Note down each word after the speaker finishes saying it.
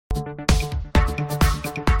Hello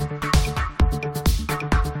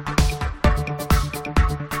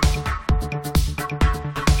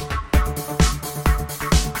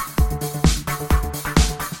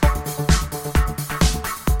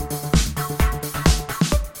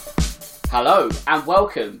and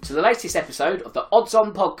welcome to the latest episode of the Odds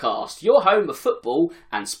On podcast, your home of football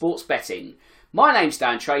and sports betting. My name's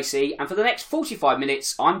Dan Tracey, and for the next 45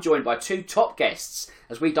 minutes I'm joined by two top guests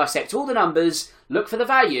as we dissect all the numbers, look for the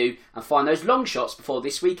value and find those long shots before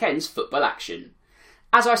this weekend's football action.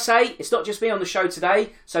 As I say, it's not just me on the show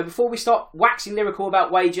today, so before we start waxing lyrical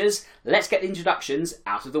about wagers, let's get the introductions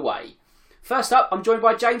out of the way. First up, I'm joined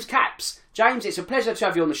by James Capps. James, it's a pleasure to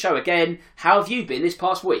have you on the show again. How have you been this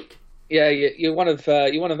past week? Yeah, you're one of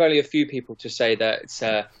only a few people to say that it's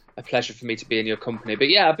a pleasure for me to be in your company. But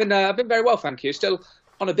yeah, I've been very well, thank you. Still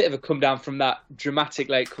on a bit of a come down from that dramatic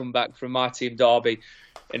late comeback from my team Derby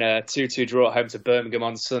in a 2-2 draw at home to Birmingham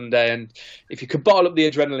on Sunday. And if you could bottle up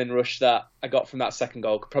the adrenaline rush that I got from that second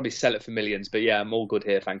goal, could probably sell it for millions. But yeah, I'm all good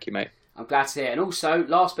here, thank you, mate. I'm glad to hear. And also,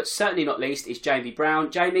 last but certainly not least, is Jamie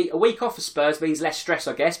Brown. Jamie, a week off for Spurs means less stress,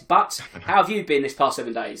 I guess. But how have you been this past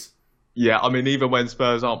 7 days? Yeah, I mean, even when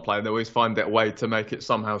Spurs aren't playing, they always find a way to make it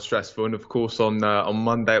somehow stressful. And of course, on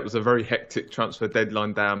Monday, it was a very hectic transfer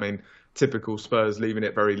deadline day. I mean, typical Spurs leaving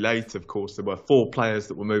it very late. Of course, there were 4 players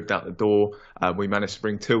that were moved out the door. We managed to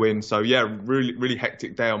bring 2 in. So yeah, really, really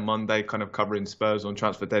hectic day on Monday, kind of covering Spurs on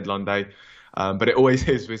transfer deadline day. But it always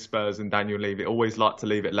is with Spurs and Daniel Levy. Always like to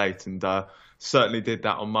leave it late, and certainly did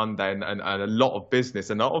that on Monday, and a lot of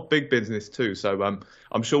business, and a lot of big business too. So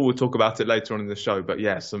I'm sure we'll talk about it later on in the show. But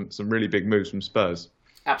yeah, some really big moves from Spurs.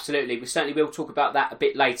 Absolutely, we certainly will talk about that a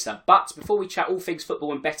bit later. But before we chat all things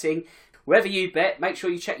football and betting, wherever you bet, make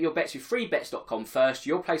sure you check your bets with freebets.com first,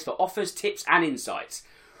 your place for offers, tips and insights.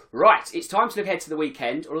 Right, it's time to look ahead to the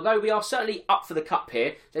weekend. Although we are certainly up for the cup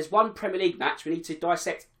here, there's one Premier League match we need to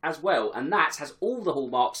dissect as well, and that has all the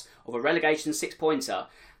hallmarks of a relegation 6-pointer.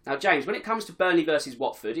 Now, James, when it comes to Burnley versus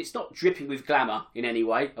Watford, it's not dripping with glamour in any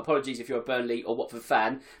way. Apologies if you're a Burnley or Watford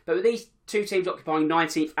fan. But with these two teams occupying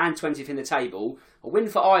 19th and 20th in the table, a win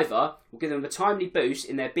for either will give them a timely boost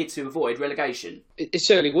in their bid to avoid relegation. It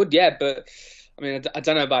certainly would, yeah. But, I mean, I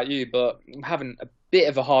don't know about you, but I'm having a bit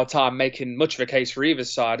of a hard time making much of a case for either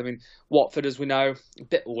side. I mean, Watford, as we know, a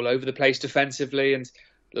bit all over the place defensively. And,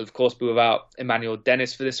 of course, be without Emmanuel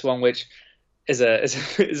Dennis for this one, which is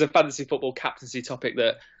a fantasy football captaincy topic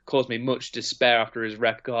that caused me much despair after his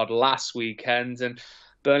red card last weekend. And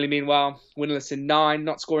Burnley, meanwhile, winless in 9,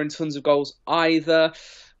 not scoring tons of goals either.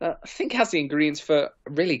 I think has the ingredients for a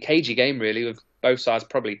really cagey game, really, with both sides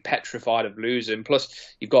probably petrified of losing.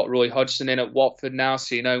 Plus, you've got Roy Hodgson in at Watford now,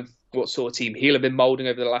 so you know what sort of team he'll have been moulding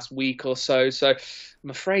over the last week or so. So I'm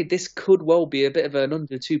afraid this could well be a bit of an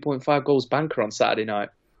under 2.5 goals banker on Saturday night.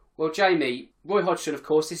 Well, Jamie, Roy Hodgson, of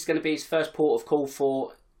course, this is going to be his first port of call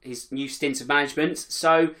for his new stint of management.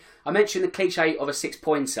 So I mentioned the cliche of a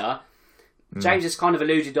 6-pointer. James has kind of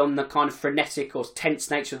alluded on the kind of frenetic or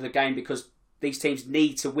tense nature of the game because these teams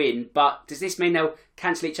need to win. But does this mean they'll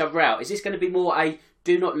cancel each other out? Is this going to be more a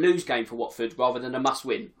do not lose game for Watford rather than a must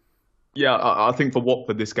win? Yeah, I think for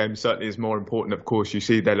Watford, this game certainly is more important. Of course, you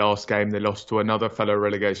see their last game, they lost to another fellow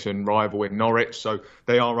relegation rival in Norwich. So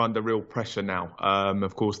they are under real pressure now.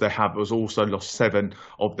 Of course, they have also lost 7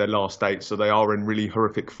 of their last 8. So they are in really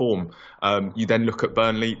horrific form. You then look at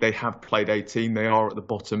Burnley. They have played 18. They are at the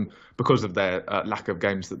bottom because of their lack of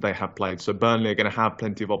games that they have played. So Burnley are going to have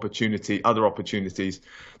plenty of other opportunities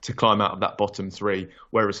to climb out of that bottom 3.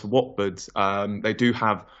 Whereas for Watford, they do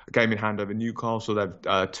have a game in hand over Newcastle. They've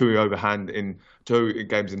 2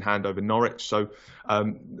 games in hand over Norwich. So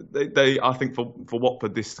I think for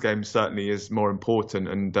Watford, this game certainly is more important.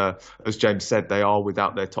 And as James said, they are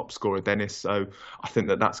without their top scorer, Dennis. So I think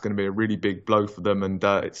that's going to be a really big blow for them. And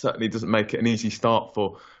it certainly doesn't make it an easy start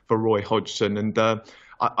for Roy Hodgson. And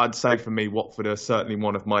I'd say for me, Watford are certainly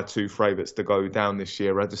one of my 2 favourites to go down this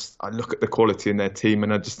year. I look at the quality in their team,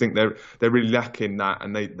 and I just think they're really lacking that,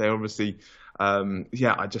 and they obviously,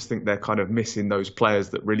 I just think they're kind of missing those players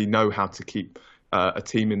that really know how to keep a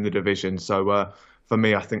team in the division. So for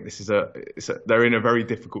me, I think they're in a very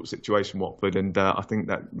difficult situation, Watford, and I think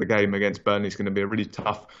that the game against Burnley is going to be a really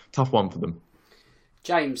tough one for them.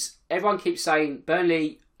 James, everyone keeps saying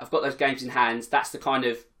Burnley have got those games in hand. That's the kind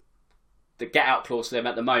of the get-out clause for them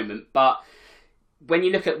at the moment. But when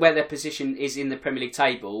you look at where their position is in the Premier League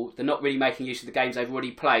table, they're not really making use of the games they've already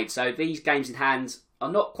played. So these games in hand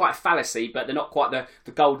are not quite a fallacy, but they're not quite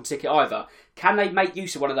the golden ticket either. Can they make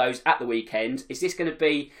use of one of those at the weekend? Is this going to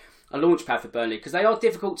be a launch pad for Burnley? Because they are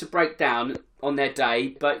difficult to break down on their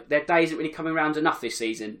day, but their day isn't really coming around enough this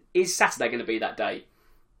season. Is Saturday going to be that day?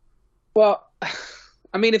 Well,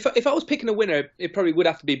 I mean, if I was picking a winner, it probably would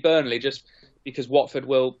have to be Burnley, just because Watford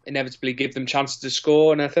will inevitably give them chances to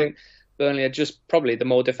score, and I think Burnley are just probably the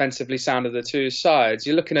more defensively sound of the two sides.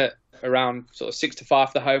 You're looking at around sort of 6-5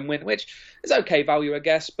 for the home win, which is okay value, I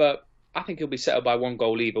guess, but I think he'll be settled by one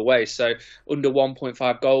goal either way. So under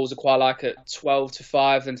 1.5 goals, I quite like at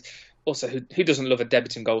 12-5, and also who doesn't love a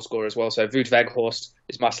debuting goal scorer as well? So Wout Weghorst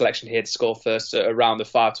is my selection here to score first at around the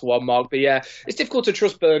 5-1 mark. But yeah, it's difficult to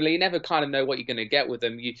trust Burnley. You never kind of know what you're going to get with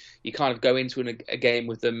them. You kind of go into a game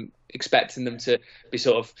with them expecting them to be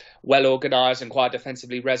sort of well organised and quite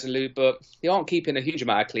defensively resolute, but they aren't keeping a huge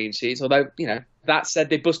amount of clean sheets. Although, that said,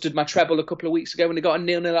 they busted my treble a couple of weeks ago when they got a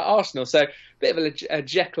 0-0 at Arsenal. So a bit of a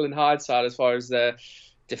Jekyll and Hyde side as far as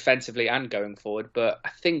defensively and going forward. But I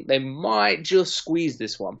think they might just squeeze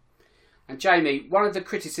this one. And Jamie, one of the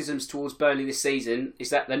criticisms towards Burnley this season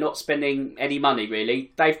is that they're not spending any money,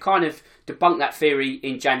 really. They've kind of debunked that theory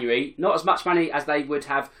in January. Not as much money as they would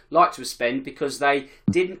have liked to have spent, because they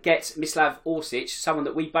didn't get Mislav Orsic, someone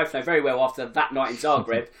that we both know very well after that night in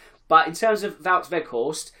Zagreb. But in terms of Wout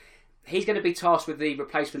Weghorst, he's going to be tasked with the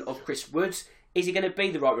replacement of Chris Wood. Is he going to be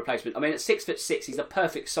the right replacement? I mean, at 6'6", he's the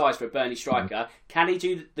perfect size for a Burnley striker. Can he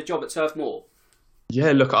do the job at Turf Moor?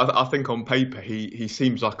 Yeah, look, I think on paper he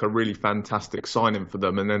seems like a really fantastic signing for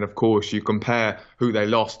them. And then, of course, you compare who they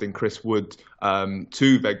lost in Chris Wood to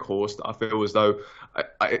Weghorst. I feel as though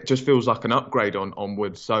it just feels like an upgrade on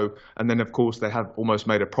Wood. So, and then, of course, they have almost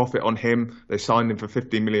made a profit on him. They signed him for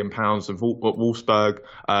 £15 million at Wolfsburg.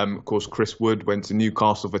 Of course, Chris Wood went to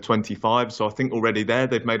Newcastle for 25. So I think already there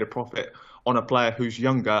they've made a profit on a player who's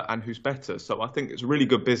younger and who's better. So I think it's really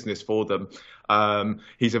good business for them.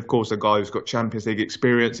 He's, of course, a guy who's got Champions League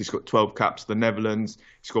experience. He's got 12 caps for the Netherlands.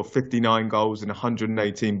 He's got 59 goals in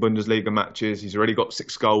 118 Bundesliga matches. He's already got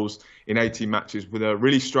 6 goals in 18 matches with a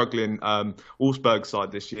really struggling Wolfsburg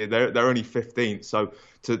side this year. They're only 15th. So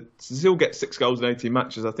to still get 6 goals in 18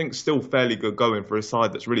 matches, I think still fairly good going for a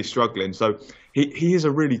side that's really struggling. So he is a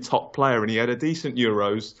really top player, and he had a decent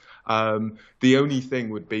Euros. The only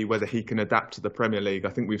thing would be whether he can adapt to the Premier League. I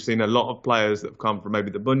think we've seen a lot of players that have come from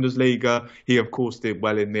maybe the Bundesliga. He, of course, did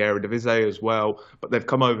well in the Eredivisie as well, but they've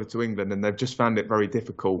come over to England and they've just found it very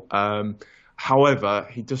difficult. However,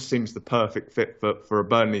 he just seems the perfect fit for a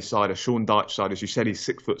Burnley side, a Sean Dyche side. As you said, he's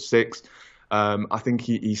 6'6". I think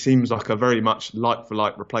he seems like a very much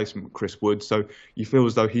like-for-like replacement with Chris Wood. So you feel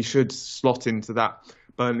as though he should slot into that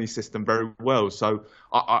Burnley system very well. So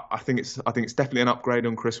I think it's definitely an upgrade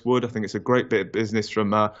on Chris Wood. I think it's a great bit of business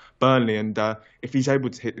from Burnley, and if he's able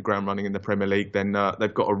to hit the ground running in the Premier League, then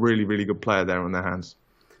they've got a really, really good player there on their hands.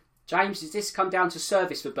 James, does this come down to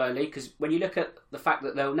service for Burnley? Because when you look at the fact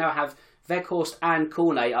that they'll now have Weghorst and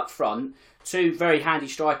Cornet up front, two very handy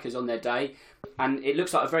strikers on their day, and it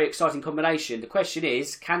looks like a very exciting combination. The question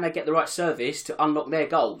is, can they get the right service to unlock their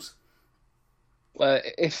goals? Well,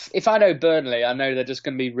 if I know Burnley, I know they're just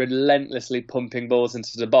going to be relentlessly pumping balls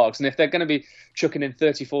into the box. And if they're going to be chucking in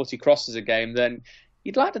 30, 40 crosses a game, then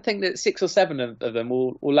you'd like to think that 6 or 7 of them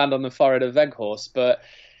will land on the forehead of Weghorst. But,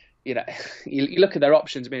 you look at their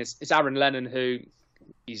options. I mean, it's Aaron Lennon, who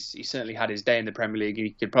he's certainly had his day in the Premier League.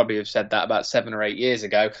 You could probably have said that about 7 or 8 years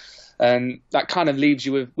ago. And that kind of leaves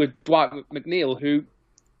you with Dwight McNeil, who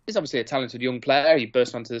is obviously a talented young player. He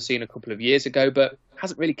burst onto the scene a couple of years ago, but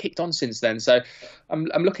hasn't really kicked on since then. So I'm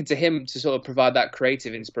looking to him to sort of provide that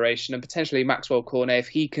creative inspiration, and potentially Maxwell Cornet, if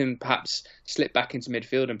he can perhaps slip back into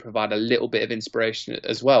midfield and provide a little bit of inspiration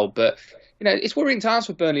as well. But it's worrying times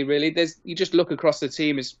for Burnley, really. You just look across the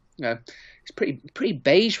team, it's pretty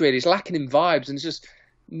beige, really. It's lacking in vibes, and there's just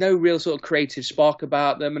no real sort of creative spark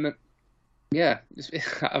about them. And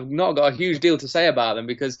I've not got a huge deal to say about them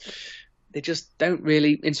because they just don't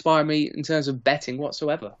really inspire me in terms of betting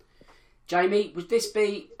whatsoever. Jamie, would this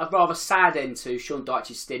be a rather sad end to Sean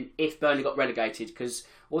Dyche's stint if Burnley got relegated? Because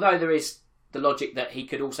although there is the logic that he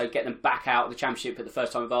could also get them back out of the Championship at the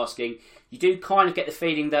first time of asking, you do kind of get the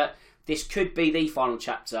feeling that this could be the final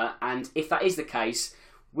chapter. And if that is the case,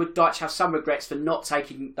 would Dyche have some regrets for not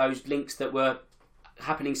taking those links that were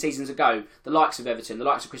happening seasons ago? The likes of Everton, the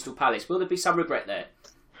likes of Crystal Palace. Will there be some regret there?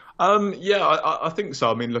 I think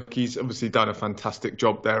so. I mean, look, he's obviously done a fantastic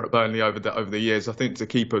job there at Burnley over the years. I think to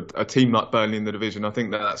keep a team like Burnley in the division, I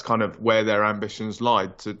think that's kind of where their ambitions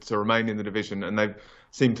lied, to remain in the division, and they've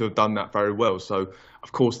seemed to have done that very well. So,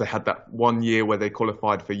 of course, they had that 1 year where they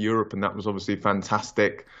qualified for Europe, and that was obviously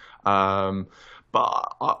fantastic.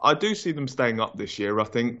 But I do see them staying up this year. I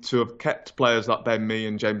think to have kept players like Ben Mee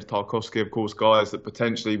and James Tarkowski, of course, guys that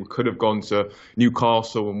potentially could have gone to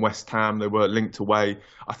Newcastle and West Ham, they were linked away.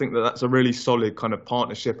 I think that's a really solid kind of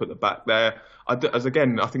partnership at the back there.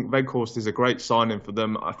 I think Weghorst is a great signing for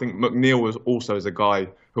them. I think McNeil is a guy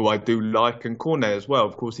who I do like, and Cornet as well.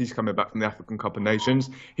 Of course, he's coming back from the African Cup of Nations.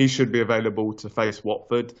 He should be available to face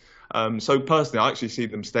Watford. So personally, I actually see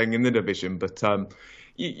them staying in the division. But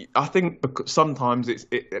I think sometimes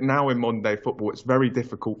now in modern day football, it's very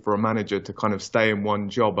difficult for a manager to kind of stay in one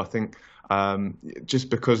job. I think just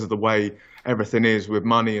because of the way everything is with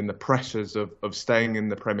money and the pressures of staying in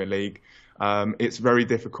the Premier League. It's very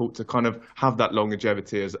difficult to kind of have that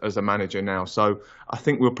longevity as a manager now. So I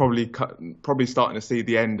think we're probably starting to see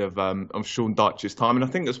the end of Sean Dyche's time. And I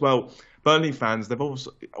think as well, Burnley fans, they'll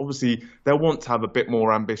want to have a bit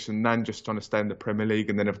more ambition than just trying to stay in the Premier League,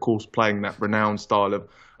 and then of course playing that renowned style of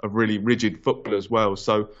really rigid football as well.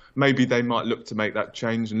 So maybe they might look to make that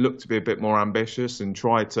change and look to be a bit more ambitious and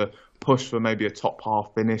try to push for maybe a top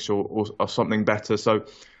half finish or something better. So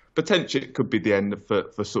potentially it could be the end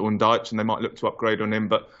for Sean Dyche, and they might look to upgrade on him.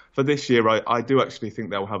 But for this year, I do actually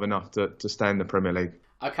think they'll have enough to stay in the Premier League.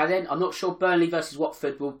 Okay then, I'm not sure Burnley versus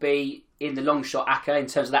Watford will be in the long shot acca in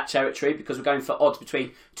terms of that territory, because we're going for odds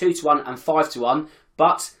between 2-1 and 5-1.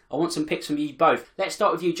 But I want some picks from you both. Let's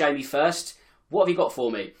start with you, Jamie, first. What have you got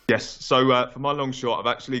for me? Yes, so for my long shot,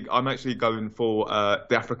 I'm actually going for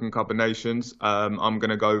the African Cup of Nations. I'm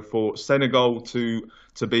going to go for Senegal to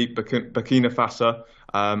beat Burkina Faso,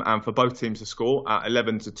 and for both teams to score at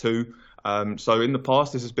 11-2. So in the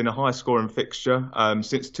past, this has been a high scoring fixture.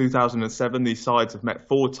 Since 2007, these sides have met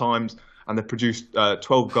 4 times and they've produced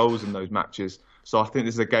 12 goals in those matches. So I think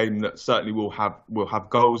this is a game that certainly will have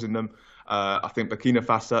goals in them. I think Burkina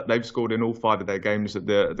Faso, they've scored in all 5 of their games at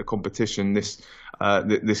the competition this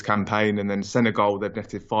campaign, and then Senegal, they've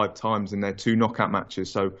netted 5 times in their 2 knockout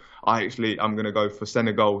matches. So I'm going to go for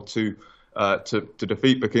Senegal to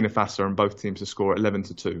defeat Burkina Faso and both teams to score at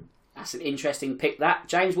 11-2. That's an interesting pick, that.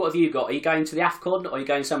 James, what have you got? Are you going to the AFCON or are you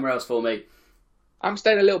going somewhere else for me? I'm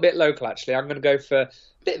staying a little bit local, actually. I'm going to go for a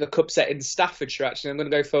bit of a cup set in Staffordshire, actually. I'm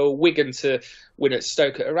going to go for Wigan to win at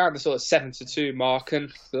Stoke at around the sort of 7-2 mark.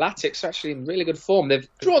 And Latics are actually in really good form. They've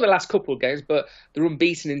drawn the last couple of games, but they're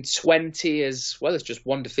unbeaten in 20, as well as just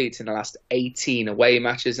 1 defeat in the last 18 away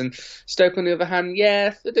matches. And Stoke, on the other hand,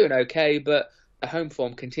 yeah, they're doing okay, but the home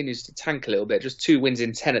form continues to tank a little bit. Just 2 wins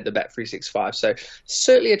in 10 at the Bet365. So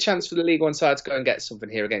certainly a chance for the League One side to go and get something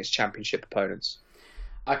here against Championship opponents.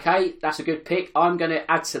 Okay, that's a good pick. I'm going to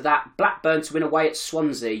add to that Blackburn to win away at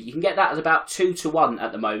Swansea. You can get that at about 2-1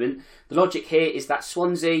 at the moment. The logic here is that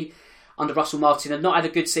Swansea, under Russell Martin, have not had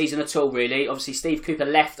a good season at all, really. Obviously, Steve Cooper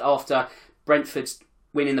left after Brentford's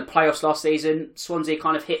winning the playoffs last season. Swansea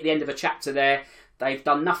kind of hit the end of a chapter there. They've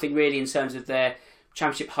done nothing really in terms of their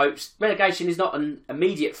Championship hopes. Relegation is not an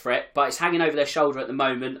immediate threat, but it's hanging over their shoulder at the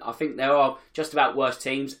moment. I think there are just about worse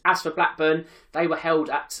teams. As for Blackburn, they were held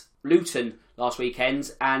at Luton last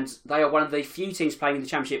weekend, and they are one of the few teams playing in the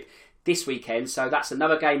Championship this weekend, so that's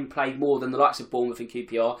another game played more than the likes of Bournemouth and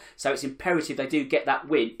QPR, so it's imperative they do get that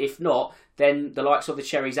win. If not, then the likes of the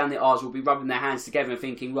Cherries and the R's will be rubbing their hands together and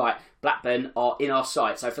thinking, right, Blackburn are in our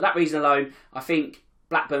sight. So for that reason alone, I think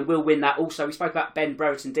Blackburn will win that. Also, we spoke about Ben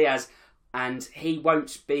Brereton Diaz, and he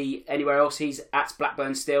won't be anywhere else. He's at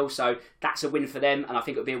Blackburn still, so that's a win for them, and I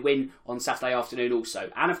think it'll be a win on Saturday afternoon also.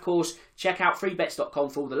 And of course, check out freebets.com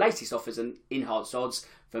for all the latest offers and enhanced odds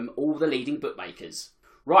from all the leading bookmakers.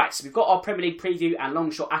 Right, so we've got our Premier League preview and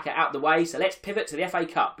long shot acca out of the way, so let's pivot to the FA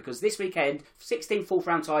Cup, because this weekend, 16 fourth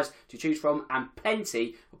round ties to choose from and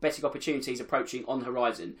plenty of betting opportunities approaching on the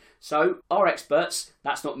horizon. So our experts,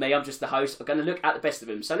 that's not me, I'm just the host, are going to look at the best of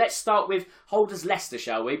them. So let's start with holders Leicester,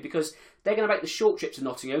 shall we? Because they're going to make the short trip to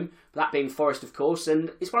Nottingham, that being Forest, of course,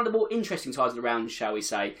 and it's one of the more interesting ties of the round, shall we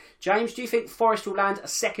say. James, do you think Forest will land a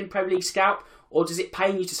second Premier League scalp, or does it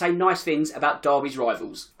pain you to say nice things about Derby's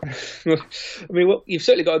rivals? I mean, well, you've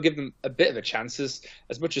certainly got to give them a bit of a chance, as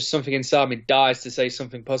much as something inside me dies to say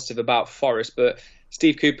something positive about Forest, but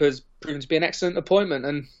Steve Cooper's proven to be an excellent appointment,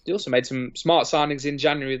 and he also made some smart signings in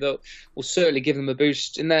January that will certainly give them a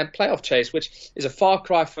boost in their playoff chase, which is a far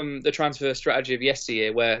cry from the transfer strategy of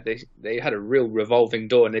yesteryear, where they had a real revolving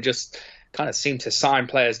door and they just kind of seemed to sign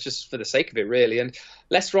players just for the sake of it, really. And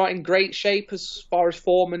Leicester are in great shape as far as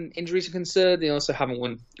form and injuries are concerned. They also haven't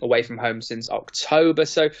won away from home since October.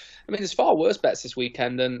 So, I mean, there's far worse bets this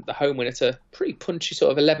weekend than the home win at a pretty punchy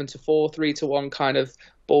sort of 11-4, 3-1 kind of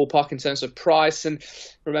ballpark in terms of price. And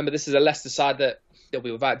remember, this is a Leicester side that they'll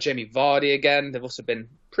be without Jamie Vardy again. They've also been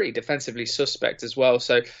pretty defensively suspect as well.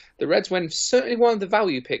 So the Reds win certainly one of the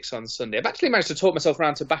value picks on Sunday. I've actually managed to talk myself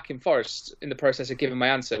around to backing Forest in the process of giving my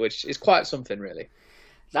answer, which is quite something, really.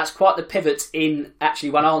 That's quite the pivot in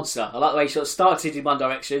actually one answer. I like the way you sort of started in one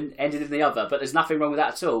direction, ended in the other, but there's nothing wrong with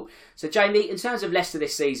that at all. So Jamie, in terms of Leicester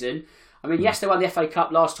this season, I mean, yes, they won the FA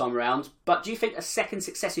Cup last time around, but do you think a second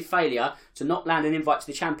successive failure to not land an invite to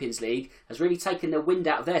the Champions League has really taken the wind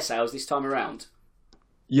out of their sails this time around?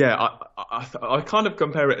 Yeah, I kind of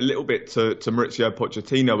compare it a little bit to Mauricio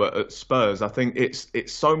Pochettino at Spurs. I think it's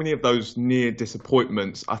so many of those near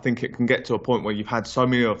disappointments. I think it can get to a point where you've had so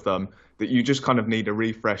many of them that you just kind of need a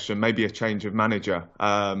refresh and maybe a change of manager.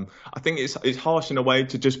 I think it's harsh in a way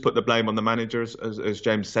to just put the blame on the managers, as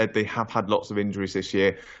James said. They have had lots of injuries this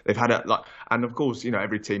year. They've had and of course,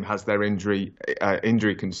 every team has their injury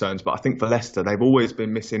concerns. But I think for Leicester, they've always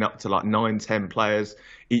been missing up to 9-10 players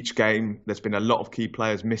each game. There's been a lot of key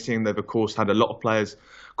players missing. They've of course had a lot of players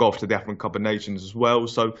go off to the African Cup of Nations as well.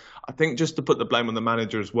 So I think just to put the blame on the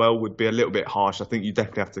manager as well would be a little bit harsh. I think you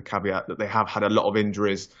definitely have to caveat that they have had a lot of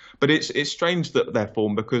injuries. But it's strange that their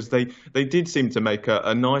form, because they did seem to make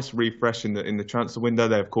a nice refresh in the transfer window.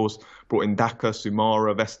 They of course brought in Daka,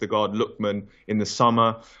 Sumara, Vestergaard, Lookman in the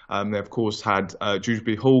summer. They of course had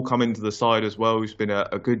Dewsbury Hall come into the side as well, who's been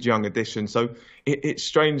a good young addition. So it's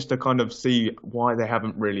strange to kind of see why they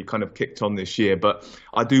haven't really kind of kicked on this year. But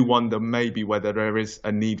I do wonder maybe whether there is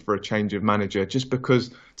a need for a change of manager, just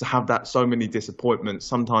because to have so many disappointments,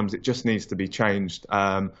 sometimes it just needs to be changed.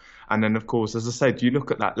 And then, of course, as I said, you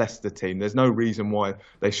look at that Leicester team, there's no reason why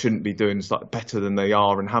they shouldn't be doing better than they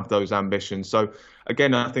are and have those ambitions. So,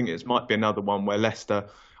 again, I think it might be another one where Leicester,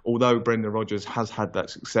 although Brendan Rodgers has had that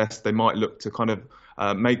success, they might look to kind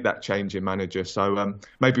of make that change in manager. So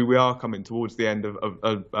maybe we are coming towards the end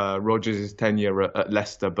of Rodgers' tenure at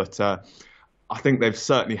Leicester, but I think they've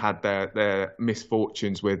certainly had their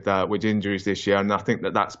misfortunes with injuries this year, and I think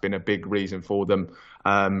that's been a big reason for them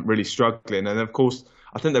really struggling. And of course,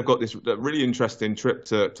 I think they've got this really interesting trip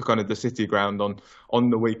to kind of the City ground on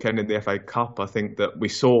the weekend in the FA Cup. I think that we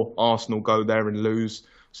saw Arsenal go there and lose.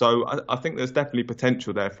 So I think there's definitely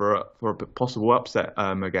potential there for a possible upset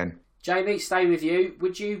again. Jamie, staying with you,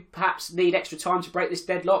 would you perhaps need extra time to break this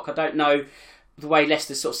deadlock? I don't know the way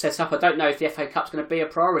Leicester's sort of set up. I don't know if the FA Cup's going to be a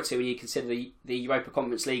priority when you consider the Europa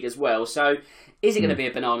Conference League as well. So is it going to be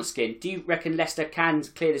a banana skin? Do you reckon Leicester can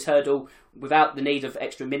clear this hurdle without the need of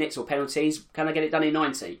extra minutes or penalties? Can they get it done in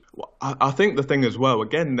 90? Well, I think the thing as well,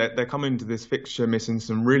 again, they're coming to this fixture missing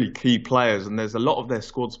some really key players, and there's a lot of their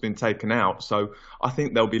squad's been taken out. So I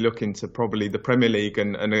think they'll be looking to probably the Premier League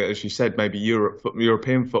and as you said, maybe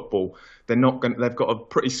European football. They've got a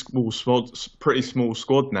pretty small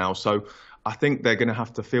squad now. So I think they're going to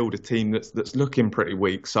have to field a team that's looking pretty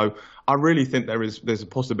weak. So I really think there's a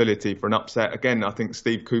possibility for an upset. Again, I think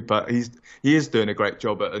Steve Cooper, he is doing a great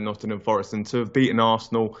job at Nottingham Forest, and to have beaten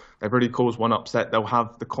Arsenal, they've already caused one upset. They'll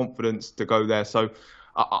have the confidence to go there. So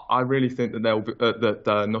I really think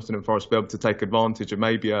that Nottingham Forest will be able to take advantage of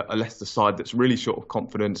maybe a Leicester side that's really short of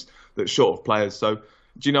confidence, that's short of players. So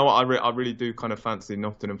do you know what? I really do kind of fancy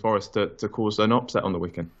Nottingham Forest to cause an upset on the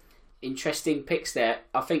weekend. Interesting picks there.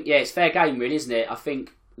 I think, it's fair game really, isn't it? I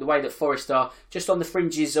think the way that Forest are just on the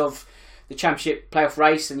fringes of the Championship playoff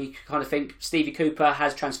race, and you kind of think Stevie Cooper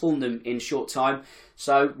has transformed them in short time.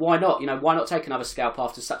 So why not? Why not take another scalp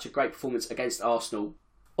after such a great performance against Arsenal?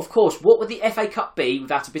 Of course, what would the FA Cup be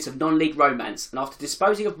without a bit of non-league romance? And after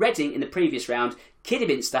disposing of Reading in the previous round,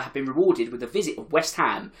 Kidderminster have been rewarded with a visit of West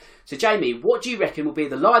Ham. So Jamie, what do you reckon will be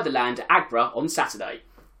the lie of the land at Agra on Saturday?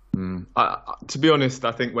 To be honest,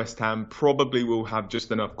 I think West Ham probably will have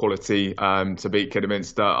just enough quality to beat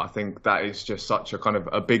Kidderminster. I think that is just such a kind of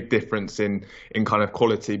a big difference in kind of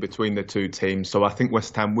quality between the two teams. So I think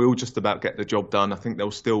West Ham will just about get the job done. I think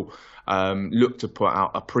they'll still look to put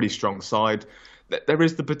out a pretty strong side. There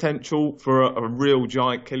is the potential for a real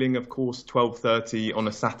giant killing, of course, 12:30 on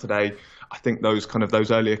a Saturday. I think those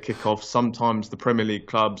earlier kickoffs, sometimes the Premier League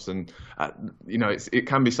clubs and, it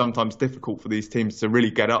can be sometimes difficult for these teams to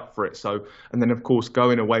really get up for it. So, and then of course,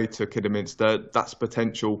 going away to Kidderminster, that's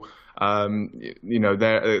potential,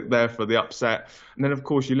 there for the upset. And then of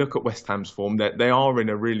course, you look at West Ham's form, they are in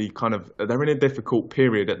a really they're in a difficult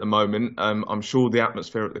period at the moment. I'm sure the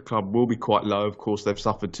atmosphere at the club will be quite low. Of course, they've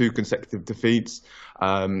suffered 2 consecutive defeats.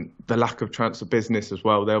 The lack of transfer business as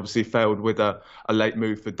well. They obviously failed with a late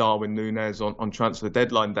move for Darwin Núñez on transfer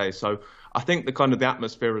deadline day. So I think the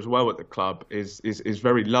atmosphere as well at the club is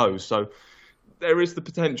very low. So there is the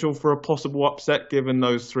potential for a possible upset given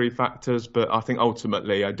those 3 factors. But I think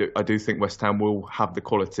ultimately I do think West Ham will have the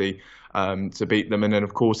quality to beat them. And then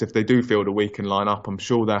of course, if they do field a weakened lineup, I'm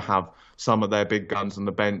sure they'll have some of their big guns on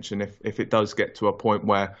the bench. And if it does get to a point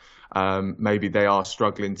where maybe they are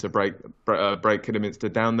struggling to break Kidderminster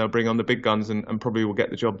down, they'll bring on the big guns and probably will get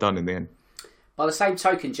the job done in the end. By the same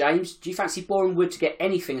token, James, do you fancy Boreham Wood to get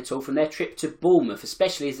anything at all from their trip to Bournemouth,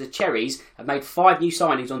 especially as the Cherries have made 5 new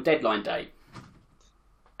signings on deadline day?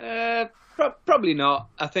 Probably not.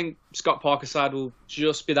 I think Scott Parker's side will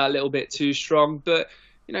just be that little bit too strong. But,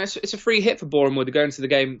 it's a free hit for Bournemouth. They're going into the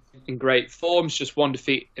game in great form. It's just one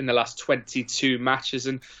defeat in the last 22 matches.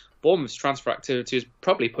 And Bournemouth's transfer activity is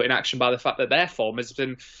probably put in action by the fact that their form has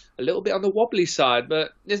been a little bit on the wobbly side.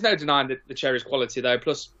 But there's no denying the Cherries' quality, though.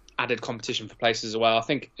 Plus, added competition for places as well. I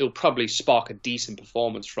think it'll probably spark a decent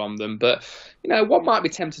performance from them. But, one might be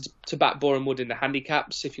tempted to back Bournemouth in the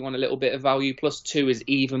handicaps if you want a little bit of value. +2 is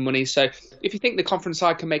even money. So if you think the conference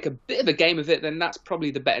side can make a bit of a game of it, then that's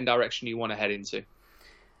probably the betting direction you want to head into.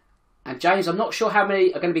 And James, I'm not sure how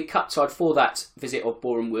many are going to be cut side for that visit of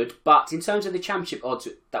Bournemouth, but in terms of the championship odds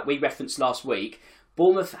that we referenced last week,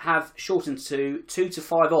 Bournemouth have shortened to 2 to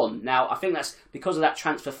 5 on. Now, I think that's because of that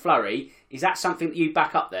transfer flurry. Is that something that you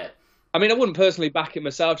back up there? I mean, I wouldn't personally back it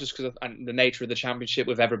myself just because of the nature of the championship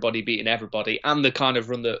with everybody beating everybody and the kind of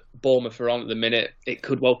run that Bournemouth are on at the minute. It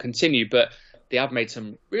could well continue, but they have made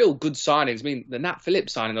some real good signings. I mean, the Nat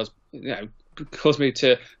Phillips signing was, caused me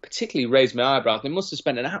to particularly raise my eyebrows. They must have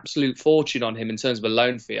spent an absolute fortune on him in terms of a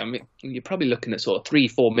loan fee. I mean, you're probably looking at sort of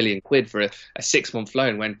 3-4 million quid for a 6-month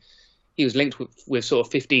loan when he was linked with sort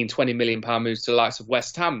of 15-20 million pound moves to the likes of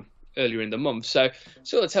West Ham earlier in the month. So it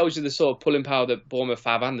sort of tells you the sort of pulling power that Bournemouth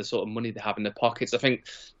have and the sort of money they have in their pockets. I think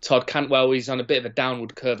Todd Cantwell, he's on a bit of a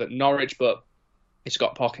downward curve at Norwich, but if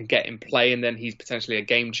Scott Parker can get him playing, then he's potentially a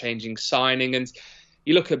game-changing signing. And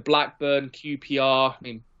you look at Blackburn, QPR, I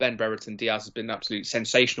mean, Ben Brereton Diaz has been in absolute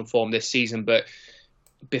sensational form this season, but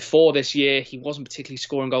before this year, he wasn't particularly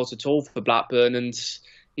scoring goals at all for Blackburn, and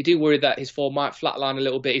you do worry that his form might flatline a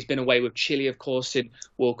little bit. He's been away with Chile, of course, in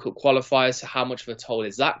World Cup qualifiers, so how much of a toll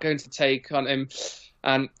is that going to take on him?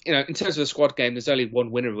 And, in terms of the squad game, there's only one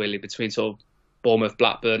winner, really, between sort of Bournemouth,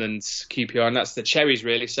 Blackburn and QPR, and that's the Cherries,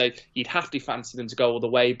 really. So you'd have to fancy them to go all the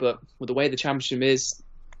way, but with the way the championship is,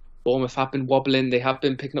 Bournemouth have been wobbling. They have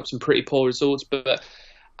been picking up some pretty poor results, but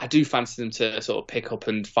I do fancy them to sort of pick up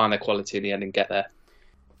and find their quality in the end and get there.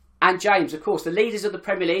 And James, of course, the leaders of the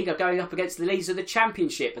Premier League are going up against the leaders of the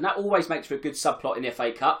Championship, and that always makes for a good subplot in the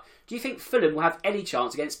FA Cup. Do you think Fulham will have any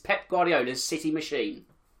chance against Pep Guardiola's City machine?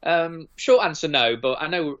 Short answer, no, but I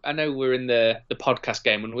know we're in the podcast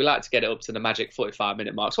game and we like to get it up to the magic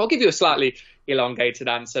 45-minute mark, so I'll give you a slightly elongated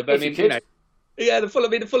answer. But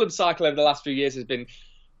the Fulham cycle over the last few years has been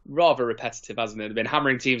rather repetitive, hasn't it? They've been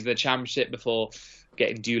hammering teams in the Championship before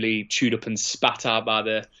getting duly chewed up and spat out by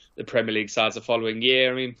the Premier League sides the following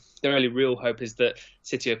year. I mean, their only real hope is that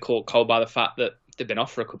City are caught cold by the fact that they've been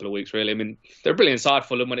off for a couple of weeks, really. I mean, they're a brilliant side,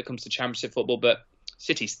 Fulham, when it comes to Championship football, but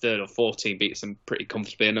City's third or fourth team beats them pretty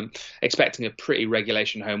comfortably, and I'm expecting a pretty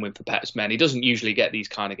regulation home win for Pep's men. He doesn't usually get these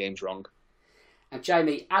kind of games wrong. And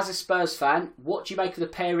Jamie, as a Spurs fan, what do you make of the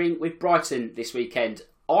pairing with Brighton this weekend?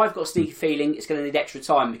 I've got a sneaky feeling it's going to need extra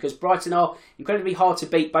time because Brighton are incredibly hard to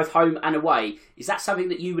beat both home and away. Is that something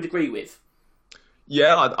that you would agree with?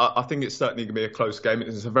 Yeah, I think it's certainly going to be a close game.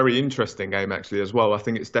 It's a very interesting game, actually, as well. I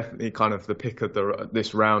think it's definitely kind of the pick of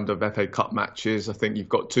this round of FA Cup matches. I think you've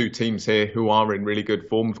got two teams here who are in really good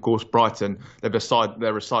form. Of course, Brighton, they're a side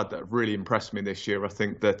that have really impressed me this year. I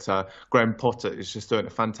think that Graham Potter is just doing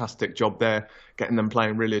a fantastic job there, getting them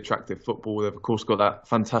playing really attractive football. They've, of course, got that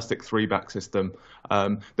fantastic three-back system.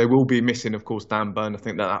 They will be missing, of course, Dan Burn. I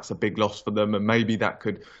think that's a big loss for them, and maybe that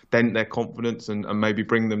could dent their confidence and maybe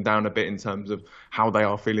bring them down a bit in terms of how they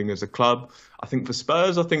are feeling as a club. I think for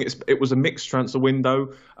Spurs, I think it was a mixed transfer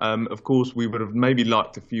window. Of course, we would have maybe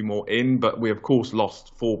liked a few more in, but we, of course,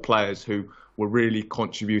 lost 4 players who were really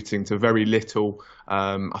contributing to very little.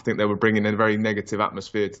 I think they were bringing in a very negative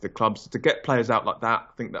atmosphere to the club. So to get players out like that,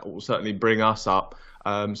 I think that will certainly bring us up.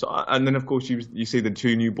 And then, of course, you see the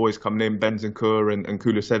 2 new boys coming in, Bentancur and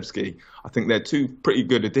Kulusevski. I think they're 2 pretty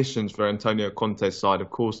good additions for Antonio Conte's side. Of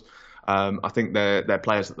course, I think they're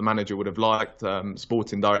players that the manager would have liked,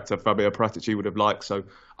 sporting director Fabio Paratici would have liked. So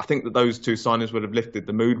I think that those 2 signings would have lifted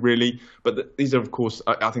the mood, really. But these are, of course,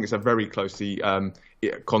 I think it's a very closely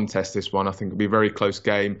contest, this one. I think it'll be a very close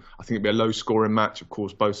game. I think it'll be a low-scoring match. Of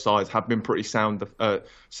course, both sides have been pretty sound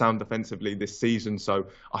defensively this season. So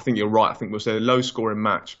I think you're right. I think we'll say a low-scoring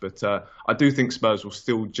match. But I do think Spurs will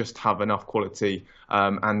still just have enough quality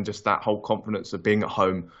and just that whole confidence of being at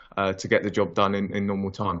home to get the job done in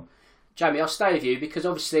normal time. Jamie, I'll stay with you because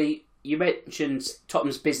obviously you mentioned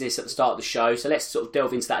Tottenham's business at the start of the show, so let's sort of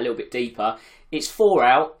delve into that a little bit deeper. It's 4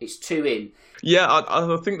 out, it's 2 in. Yeah,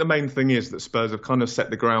 I think the main thing is that Spurs have kind of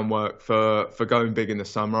set the groundwork for going big in the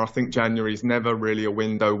summer. I think January is never really a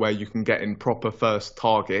window where you can get in proper first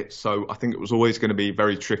targets. So I think it was always going to be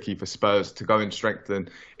very tricky for Spurs to go and strengthen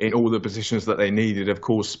in all the positions that they needed. Of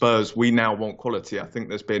course, Spurs, we now want quality. I think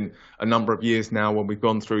there's been a number of years now when we've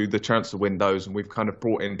gone through the transfer windows and we've kind of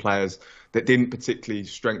brought in players that didn't particularly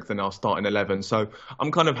strengthen our starting 11. So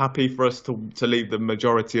I'm kind of happy for us to leave the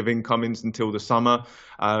majority of incomings until the summer.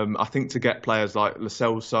 I think to get players like Lo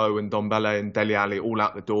Celso and Ndombele and Dele Alli all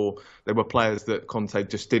out the door, they were players that Conte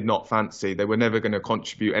just did not fancy. They were never going to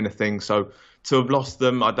contribute anything. So to have lost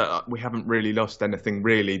them, we haven't really lost anything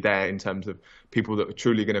really there in terms of people that were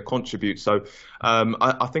truly going to contribute. So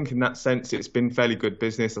I think in that sense, it's been fairly good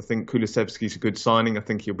business. I think Kulusevski's a good signing. I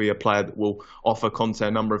think he'll be a player that will offer Conte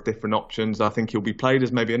a number of different options. I think he'll be played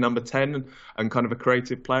as maybe a number 10 and kind of a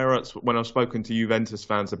creative player. When I've spoken to Juventus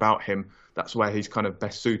fans about him, that's where he's kind of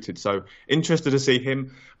best suited. So interested to see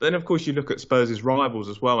him. But then, of course, you look at Spurs' rivals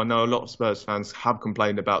as well. I know a lot of Spurs fans have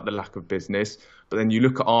complained about the lack of business. But then you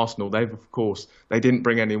look at Arsenal, they didn't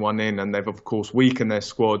bring anyone in and they've, of course, weakened their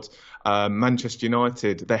squad. Manchester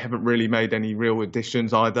United, they haven't really made any real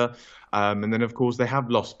additions either. And then, of course, they have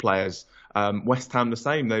lost players. West Ham, the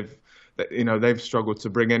same. They've struggled to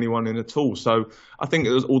bring anyone in at all. So I think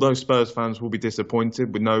although Spurs fans will be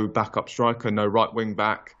disappointed with no backup striker, no right wing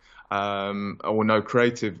back, or no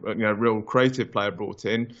real creative player brought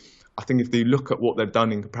in, I think if they look at what they've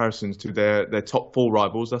done in comparisons to their top 4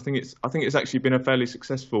 rivals, I think it's actually been a fairly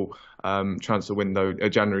successful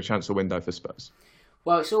January transfer window for Spurs.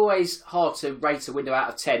 Well, it's always hard to rate a window out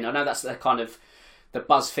of 10. I know that's the kind of the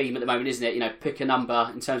buzz theme at the moment, isn't it? Pick a number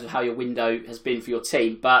in terms of how your window has been for your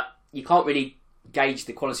team, but you can't really gauge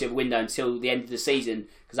the quality of a window until the end of the season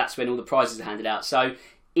because that's when all the prizes are handed out. So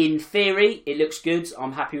in theory, it looks good.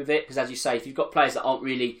 I'm happy with it because, as you say, if you've got players that aren't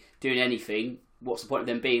really doing anything, what's the point of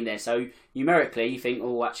them being there? So numerically, you think,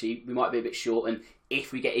 oh, actually, we might be a bit short, and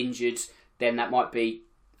if we get injured, then that might be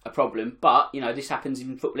a problem. But, this happens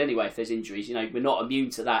in football anyway if there's injuries. We're not immune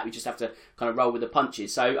to that. We just have to kind of roll with the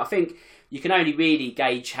punches. So I think you can only really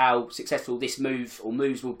gauge how successful this move or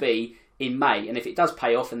moves will be in May. And if it does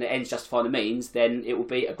pay off and the ends justify the means, then it will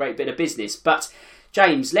be a great bit of business. But,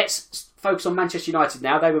 James, let's focus on Manchester United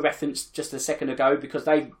now. They were referenced just a second ago because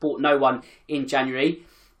they bought no one in January.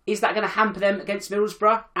 Is that going to hamper them against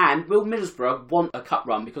Middlesbrough? And will Middlesbrough want a cup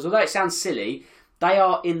run? Because although it sounds silly, they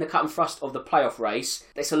are in the cut and thrust of the playoff race.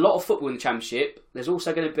 There's a lot of football in the Championship. There's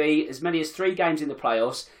also going to be as many as 3 games in the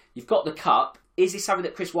playoffs. You've got the cup. Is this something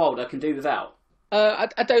that Chris Wilder can do without? I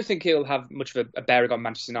don't think he'll have much of a bearing on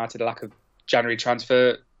Manchester United, a lack of January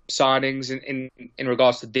transfer signings in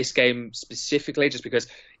regards to this game specifically, just because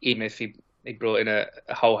even if he brought in a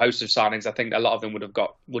whole host of signings, I think a lot of them would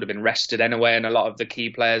have been rested anyway, and a lot of the key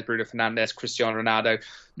players, Bruno Fernandes, Cristiano Ronaldo,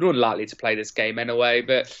 they're unlikely to play this game anyway.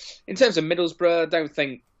 But in terms of Middlesbrough, I don't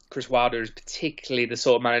think Chris Wilder is particularly the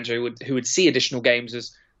sort of manager who would see additional games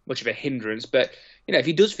as much of a hindrance. But if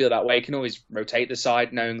he does feel that way, he can always rotate the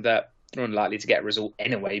side, knowing that they're unlikely to get a result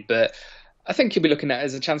anyway. But I think you'll be looking at it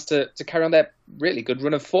as a chance to carry on their really good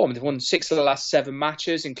run of form. They've won 6 of the last 7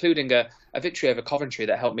 matches, including a victory over Coventry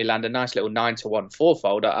that helped me land a nice little 9-1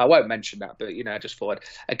 fourfold. I won't mention that, but I just thought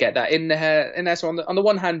I'd get that in there. So on the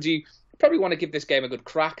one hand, you probably want to give this game a good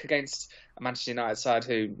crack against a Manchester United side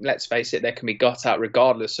who, let's face it, they can be got at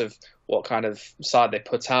regardless of what kind of side they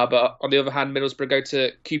put out. But on the other hand, Middlesbrough go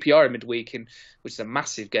to QPR in midweek, which is a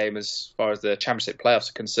massive game as far as the Championship playoffs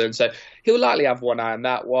are concerned. So he'll likely have one eye on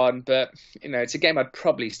that one. But, it's a game I'd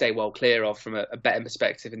probably stay well clear of from a betting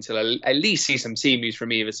perspective until I at least see some team news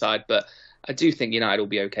from either side. But I do think United will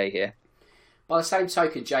be okay here. By the same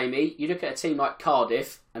token, Jamie, you look at a team like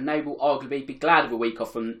Cardiff and they will arguably be glad of a week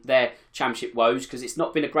off from their Championship woes because it's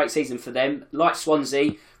not been a great season for them. Like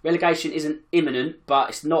Swansea, relegation isn't imminent, but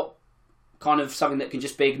it's not kind of something that can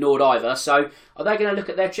just be ignored either. So are they going to look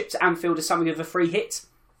at their trip to Anfield as something of a free hit?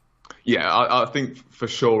 Yeah, I think for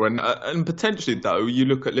sure. And potentially, though, you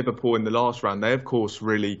look at Liverpool in the last round, they, of course,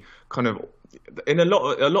 really kind of in a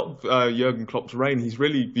lot of Jurgen Klopp's reign, he's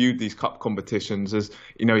really viewed these cup competitions as,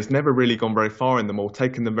 he's never really gone very far in them or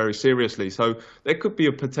taken them very seriously. So there could be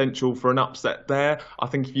a potential for an upset there. I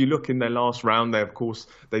think if you look in their last round,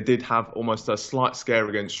 they did have almost a slight scare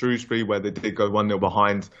against Shrewsbury where they did go 1-0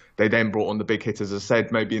 behind. They then brought on the big hitters, as I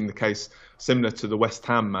said, maybe in the case similar to the West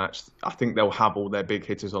Ham match, I think they'll have all their big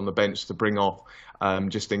hitters on the bench to bring off,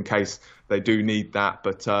 just in case they do need that.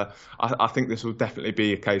 But I think this will definitely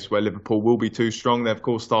be a case where Liverpool will be too strong. They, of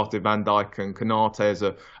course, started Van Dijk and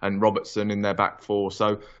Konate and Robertson in their back four.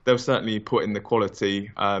 So they'll certainly put in the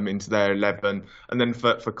quality into their 11. And then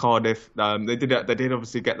for Cardiff, they did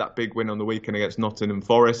obviously get that big win on the weekend against Nottingham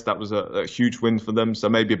Forest. That was a huge win for them. So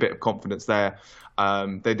maybe a bit of confidence there.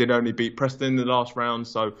 They did only beat Preston in the last round.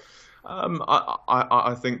 So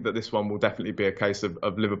I think that this one will definitely be a case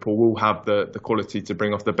of Liverpool will have the quality to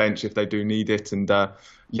bring off the bench if they do need it. And I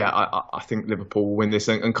think Liverpool will win this,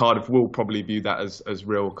 and Cardiff will probably view that as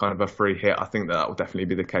real kind of a free hit. I think that will definitely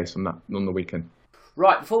be the case on the weekend.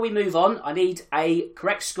 Right, before we move on, I need a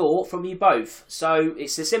correct score from you both. So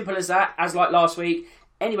it's as simple as that, as like last week,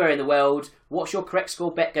 anywhere in the world. What's your correct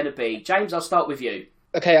score bet going to be? James, I'll start with you.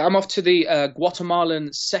 Okay, I'm off to the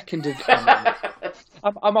Guatemalan second of.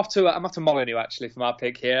 I'm off to Molyneux actually for my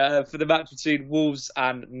pick here for the match between Wolves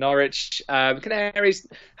and Norwich. Canaries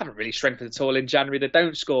haven't really strengthened at all in January. They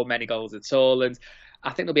don't score many goals at all, and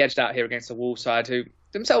I think they'll be edged out here against the Wolves side, who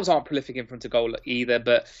themselves aren't prolific in front of goal either,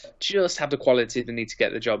 but just have the quality they need to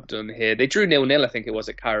get the job done here. They drew 0-0, I think it was,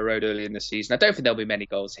 at Carrow Road earlier in the season. I don't think there'll be many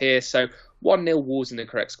goals here, so 1-0 Wolves in the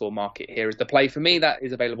correct score market here is the play for me. That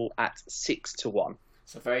is available at 6-1.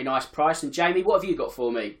 It's a very nice price. And Jamie, what have you got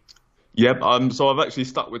for me? Yep, so I've actually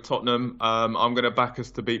stuck with Tottenham. I'm going to back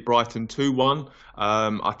us to beat Brighton 2-1.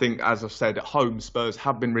 I think, as I've said, at home, Spurs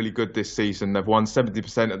have been really good this season. They've won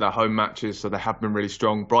 70% of their home matches, so they have been really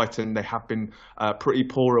strong. Brighton, they have been pretty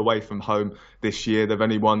poor away from home this year. They've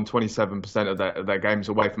only won 27% of their games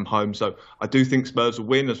away from home. So I do think Spurs will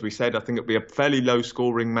win. As we said, I think it'll be a fairly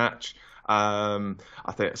low-scoring match.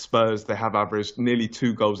 I think Spurs, they have averaged nearly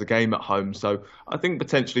 2 goals a game at home, so I think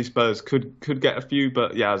potentially Spurs could get a few.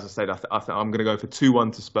 But yeah, as I said, I think I'm going to go for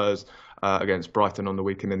 2-1 to Spurs against Brighton on the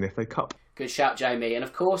weekend in the FA Cup. Good shout, Jamie. And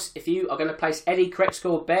of course, if you are going to place any correct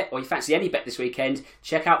score bet, or you fancy any bet this weekend,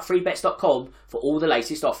 check out freebets.com for all the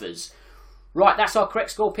latest offers. Right, that's our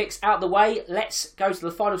correct score picks out of the way. Let's go to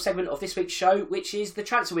the final segment of this week's show, which is the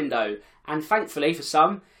transfer window. And thankfully for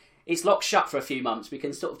some, it's locked shut for a few months. We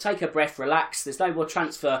can sort of take a breath, relax. There's no more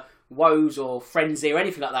transfer woes or frenzy or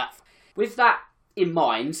anything like that. With that in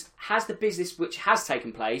mind, has the business which has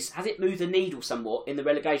taken place, has it moved the needle somewhat in the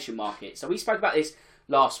relegation market? So we spoke about this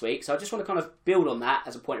last week, so I just want to kind of build on that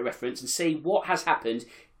as a point of reference and see what has happened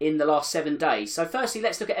in the last 7 days. So firstly,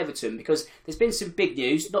 let's look at Everton, because there's been some big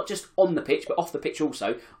news, not just on the pitch, but off the pitch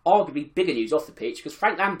also. Arguably bigger news off the pitch, because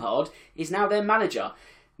Frank Lampard is now their manager.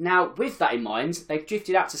 Now, with that in mind, they've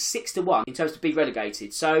drifted out to 6-1 in terms of being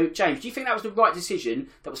relegated. So, James, do you think that was the right decision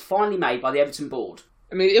that was finally made by the Everton board?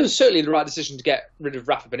 I mean, it was certainly the right decision to get rid of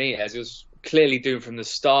Rafa Benitez. It was clearly doomed from the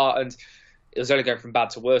start, and it was only going from bad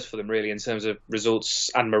to worse for them, really, in terms of results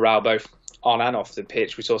and morale, both on and off the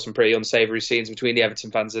pitch. We saw some pretty unsavoury scenes between the Everton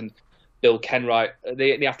fans and Bill Kenwright in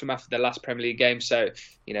the aftermath of their last Premier League game. So,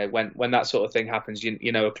 you know, when that sort of thing happens,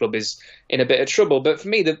 you know a club is in a bit of trouble. But for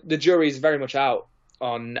me, the jury is very much out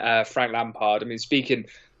on Frank Lampard. I mean, speaking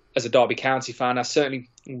as a Derby County fan, I certainly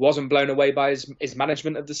wasn't blown away by his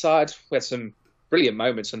management of the side. We had some brilliant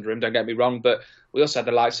moments under him, don't get me wrong, but we also had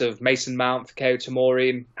the likes of Mason Mount, Fikayo Tomori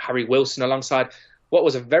and Harry Wilson alongside what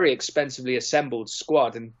was a very expensively assembled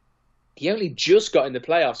squad, and he only just got in the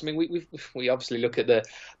playoffs. I mean, we obviously look at the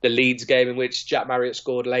Leeds game in which Jack Marriott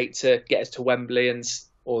scored late to get us to Wembley, and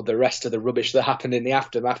or the rest of the rubbish that happened in the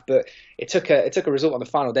aftermath. But it took a result on the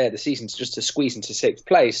final day of the season to squeeze into 6th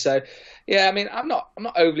place. So, yeah, I mean, I'm not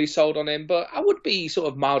overly sold on him, but I would be sort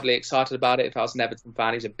of mildly excited about it if I was an Everton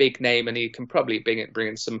fan. He's a big name, and he can probably bring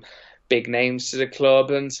in some big names to the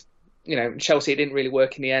club. And, you know, Chelsea, it didn't really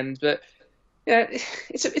work in the end, but yeah,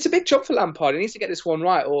 it's a big job for Lampard. He needs to get this one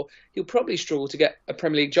right, or he'll probably struggle to get a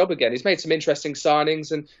Premier League job again. He's made some interesting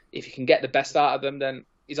signings, and if he can get the best out of them, then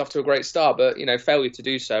he's off to a great start. But, you know, failure to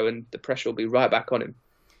do so, and the pressure will be right back on him.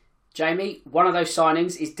 Jamie, one of those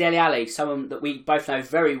signings is Dele Alli, someone that we both know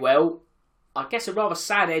very well. I guess a rather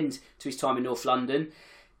sad end to his time in North London.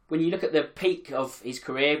 When you look at the peak of his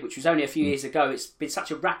career, which was only a few years ago, it's been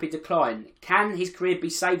such a rapid decline. Can his career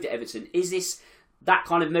be saved at Everton? Is this that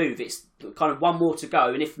kind of move? It's kind of one more to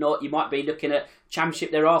go, and if not, you might be looking at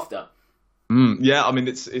Championship thereafter. Yeah, I mean,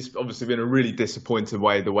 it's obviously been a really disappointing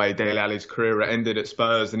the way Dele Alli's career ended at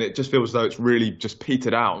Spurs, and it just feels as though it's really just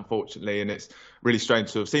petered out, unfortunately, and it's really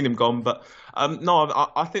strange to have seen him gone. But no,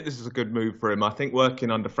 I think this is a good move for him. I think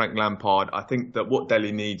working under Frank Lampard, I think that what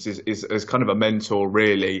Dele needs is kind of a mentor,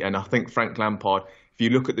 really, and I think Frank Lampard, if you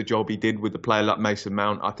look at the job he did with a player like Mason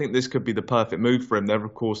Mount, I think this could be the perfect move for him. They're,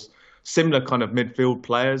 of course, similar kind of midfield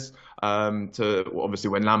players to obviously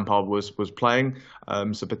when Lampard was playing.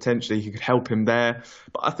 So potentially he could help him there.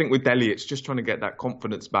 But I think with Dele, it's just trying to get that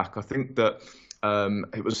confidence back. I think that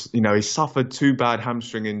it was, he suffered 2 bad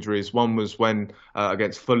hamstring injuries. One was when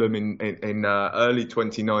against Fulham in early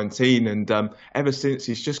 2019, and ever since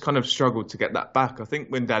he's just kind of struggled to get that back. I think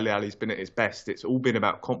when Dele Alli's been at his best, it's all been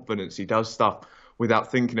about confidence. He does stuff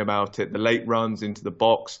without thinking about it. The late runs into the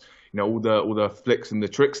box, all the flicks and the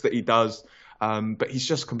tricks that he does. But he's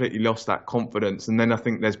just completely lost that confidence. And then I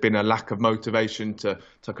think there's been a lack of motivation to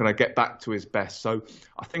kind of get back to his best. So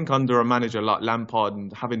I think under a manager like Lampard,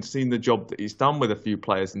 and having seen the job that he's done with a few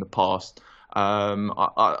players in the past,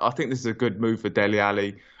 I think this is a good move for Dele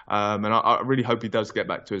Alli. And I really hope he does get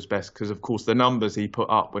back to his best, because, of course, the numbers he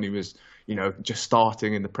put up when he was, just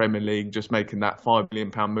starting in the Premier League, just making that £5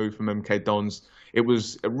 million move from MK Dons, it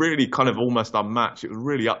was really kind of almost unmatched. It was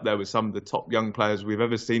really up there with some of the top young players we've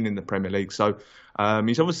ever seen in the Premier League. So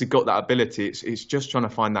he's obviously got that ability. It's just trying to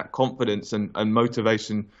find that confidence and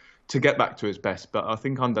motivation to get back to his best. But I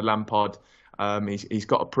think under Lampard, he's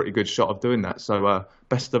got a pretty good shot of doing that. So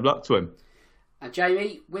best of luck to him. And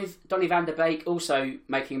Jamie, with Donny van der Beek also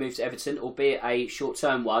making a move to Everton, albeit a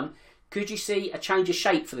short-term one, could you see a change of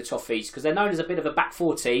shape for the Toffees? Because they're known as a bit of a back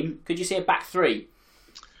 4 team. Could you see a back 3?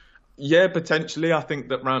 Yeah, potentially. I think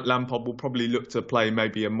that Lampard will probably look to play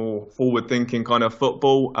maybe a more forward-thinking kind of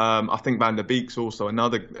football. I think Van der Beek's also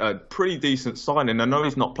another pretty decent signing. I know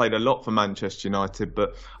he's not played a lot for Manchester United,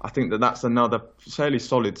 but I think that's another fairly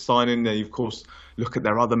solid signing. They, of course, look at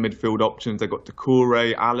their other midfield options. They've got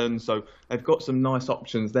Doucouré, Allen, so they've got some nice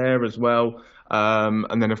options there as well.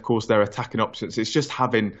 And then, of course, their attacking options. It's just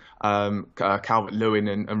having Calvert-Lewin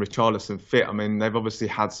and Richarlison fit. I mean, they've obviously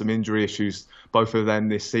had some injury issues, both of them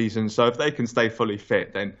this season. So if they can stay fully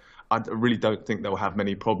fit, then I really don't think they'll have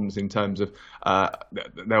many problems in terms of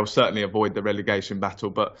they'll certainly avoid the relegation battle.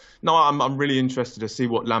 But no, I'm really interested to see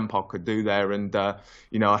what Lampard could do there. And,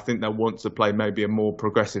 I think they'll want to play maybe a more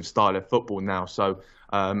progressive style of football now. So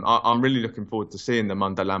I'm really looking forward to seeing them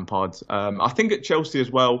under Lampard. I think at Chelsea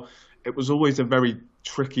as well, it was always a very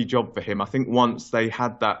tricky job for him. I think once they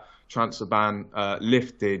had that transfer ban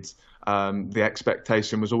lifted, the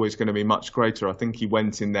expectation was always going to be much greater. I think he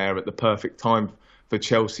went in there at the perfect time for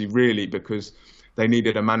Chelsea, really, because they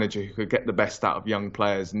needed a manager who could get the best out of young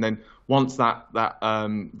players. And then once that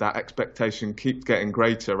expectation keeps getting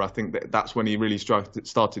greater, I think that's when he really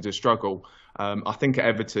started to struggle. I think at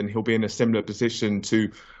Everton, he'll be in a similar position to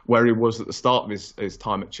where he was at the start of his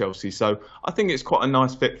time at Chelsea. So I think it's quite a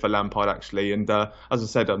nice fit for Lampard, actually. And as I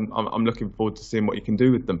said, I'm looking forward to seeing what he can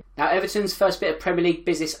do with them. Now, Everton's first bit of Premier League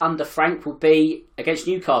business under Frank will be against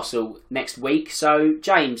Newcastle next week. So,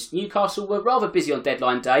 James, Newcastle were rather busy on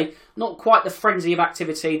deadline day. Not quite the frenzy of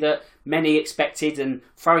activity that many expected and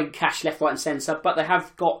throwing cash left, right and centre, but they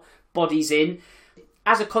have got bodies in.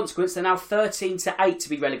 As a consequence, they're now 13 to 8 to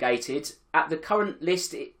be relegated. At the current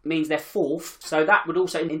list, it means they're 4th, so that would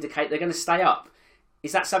also indicate they're going to stay up.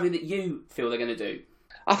 Is that something that you feel they're going to do?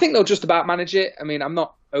 I think they'll just about manage it. I mean, I'm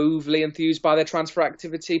not overly enthused by their transfer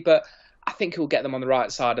activity, but I think he'll get them on the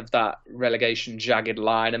right side of that relegation jagged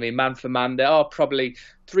line. I mean, man for man, there are probably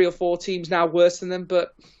 3 or 4 teams now worse than them,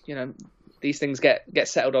 but, these things get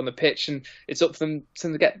settled on the pitch, and it's up for them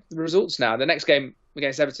to get the results now. The next game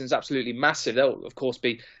against Everton is absolutely massive. They'll, of course,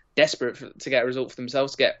 be desperate to get a result for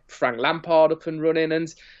themselves, to get Frank Lampard up and running.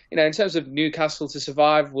 And, in terms of Newcastle to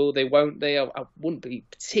survive, will they, won't they? I wouldn't be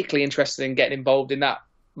particularly interested in getting involved in that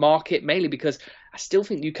market, mainly because I still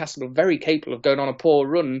think Newcastle are very capable of going on a poor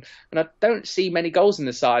run, and I don't see many goals in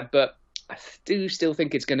the side, but I do still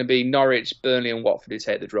think it's going to be Norwich, Burnley and Watford who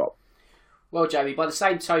take the drop. Well, Jamie, by the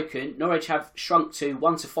same token, Norwich have shrunk to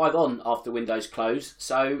 1-5 on after the window's closed.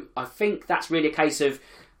 So I think that's really a case of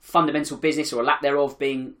fundamental business, or a lack thereof,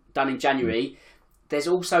 being done in January. There's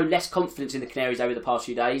also less confidence in the Canaries over the past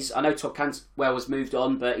few days. I know Todd Cantwell was moved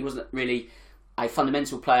on, but he wasn't really a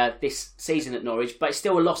fundamental player this season at Norwich. But it's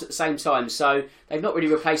still a loss at the same time. So they've not really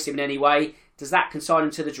replaced him in any way. Does that consign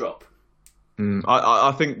him to the drop?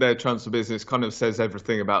 I think their transfer business kind of says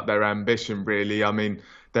everything about their ambition, really. I mean,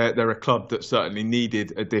 they're a club that certainly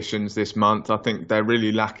needed additions this month. I think they're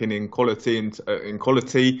really lacking in quality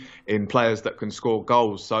in players that can score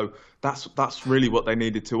goals. So that's really what they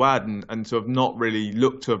needed to add, and to have not really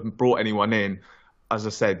looked to have brought anyone in, as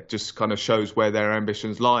I said, just kind of shows where their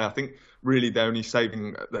ambitions lie. I think really their only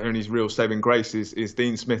real saving grace is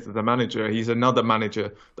Dean Smith as the manager. He's another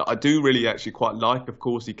manager that I do really actually quite like. Of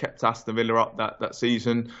course, he kept Aston Villa up that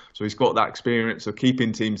season, so he's got that experience of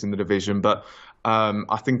keeping teams in the division. But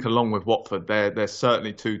I think along with Watford, there's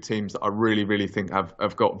certainly 2 teams that I really think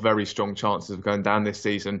have got very strong chances of going down this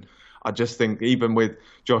season. I just think even with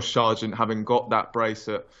Josh Sargent having got that brace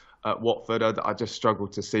at Watford, I just struggle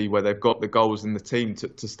to see where they've got the goals in the team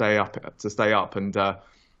to stay up. And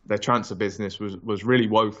their transfer business was really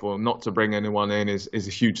woeful. Not to bring anyone in is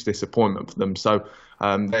a huge disappointment for them. So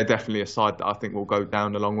they're definitely a side that I think will go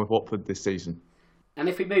down along with Watford this season. And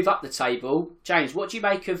if we move up the table, James, what do you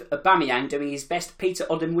make of Aubameyang doing his best Peter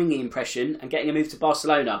Odemwingie impression and getting a move to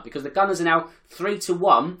Barcelona? Because the Gunners are now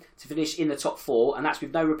 3-1 to finish in the top 4, and that's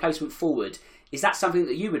with no replacement forward. Is that something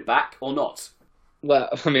that you would back or not? Well,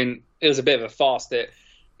 I mean, it was a bit of a farce that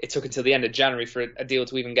it took until the end of January for a deal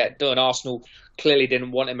to even get done. Arsenal clearly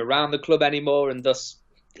didn't want him around the club anymore, and thus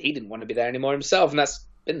he didn't want to be there anymore himself, and that's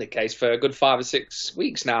been the case for a good 5 or 6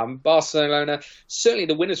 weeks now. Barcelona, certainly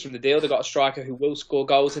the winners from the deal. They've got a striker who will score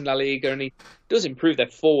goals in La Liga, and he does improve their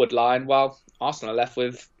forward line, while Arsenal are left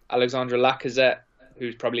with Alexandre Lacazette,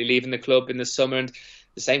 who's probably leaving the club in the summer, and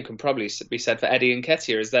the same can probably be said for Eddie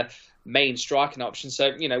Nketiah as their main striking option.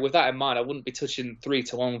 So, with that in mind, I wouldn't be touching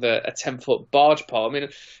 3-1 with a 10-foot barge pole. I mean,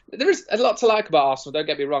 there is a lot to like about Arsenal, don't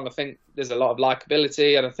get me wrong. I think there's a lot of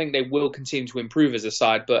likability, and I think they will continue to improve as a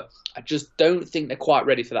side, but I just don't think they're quite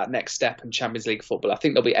ready for that next step in Champions League football. I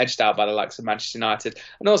think they'll be edged out by the likes of Manchester United,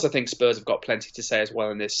 and also I think Spurs have got plenty to say as well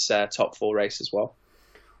in this top 4 race as well.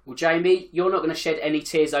 Well, Jamie, you're not going to shed any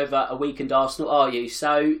tears over a weakened Arsenal, are you?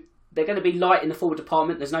 So they're going to be light in the forward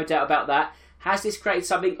department, there's no doubt about that. Has this created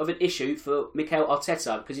something of an issue for Mikel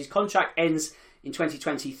Arteta? Because his contract ends in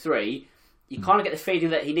 2023. You kind of get the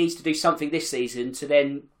feeling that he needs to do something this season to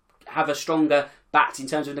then have a stronger bat in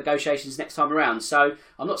terms of negotiations next time around. So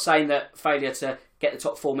I'm not saying that failure to get the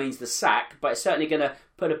top 4 means the sack, but it's certainly going to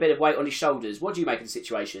put a bit of weight on his shoulders. What do you make of the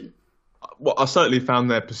situation? Well, I certainly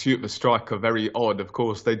found their pursuit of a striker very odd. Of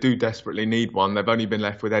course, they do desperately need one. They've only been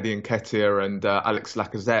left with Eddie Nketiah and Alex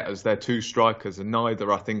Lacazette as their 2 strikers, and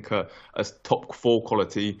neither, I think, are top 4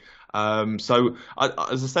 quality. As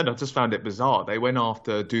I said, I just found it bizarre. They went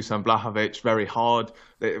after Dusan Vlahovic very hard.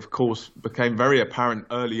 It, of course, became very apparent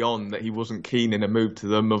early on that he wasn't keen in a move to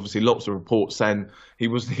them. Obviously, lots of reports saying he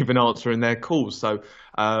wasn't even answering their calls. So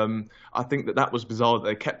I think that was bizarre that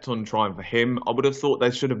they kept on trying for him. I would have thought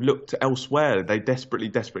they should have looked elsewhere. They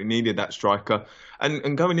desperately needed that striker.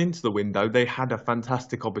 And going into the window, they had a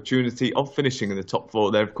fantastic opportunity of finishing in the top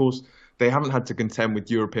 4. They, of course, they haven't had to contend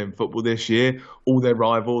with European football this year. All their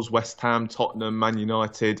rivals, West Ham, Tottenham, Man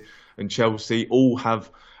United and Chelsea, all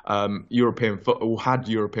have European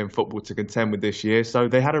football to contend with this year. So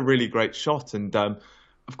they had a really great shot. And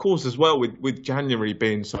of course, as well, with January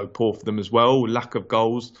being so poor for them as well, lack of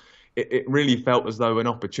goals, it really felt as though an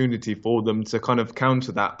opportunity for them to kind of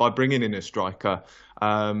counter that by bringing in a striker.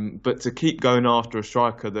 But to keep going after a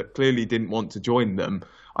striker that clearly didn't want to join them,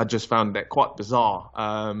 I just found that quite bizarre.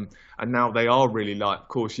 And now they are really light. Of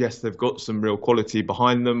course, yes, they've got some real quality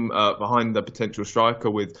behind them, behind the potential striker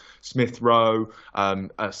with Smith Rowe,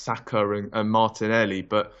 Saka and Martinelli.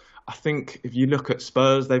 But I think if you look at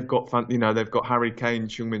Spurs, they've got Harry Kane,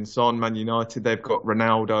 Heung-min Son. Man United, they've got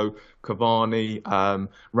Ronaldo, Cavani,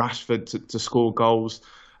 Rashford to score goals.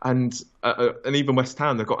 And even West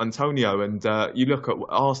Ham, they've got Antonio. And you look at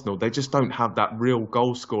Arsenal, they just don't have that real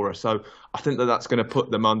goal scorer. So I think that's going to put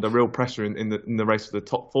them under real pressure in the race for the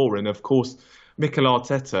top 4. And of course, Mikel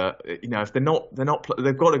Arteta, if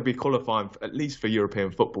they've got to be qualifying at least for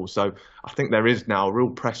European football. So I think there is now real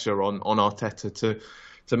pressure on Arteta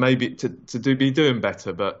to maybe be doing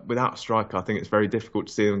better. But without a striker, I think it's very difficult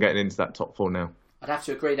to see them getting into that top 4 now. I'd have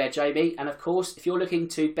to agree there, Jamie. And of course, if you're looking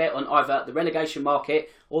to bet on either the relegation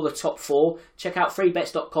market or the top 4, check out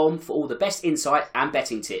freebets.com for all the best insight and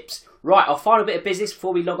betting tips. Right, our final bit of business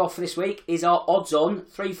before we log off for this week is our odds on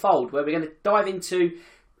threefold, where we're going to dive into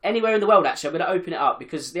anywhere in the world. Actually, I'm going to open it up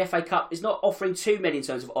because the FA Cup is not offering too many in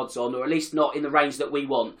terms of odds on, or at least not in the range that we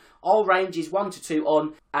want. Our range is 1 to 2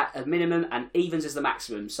 on at a minimum and evens as the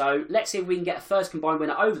maximum. So let's see if we can get a first combined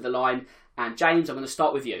winner over the line. And James, I'm going to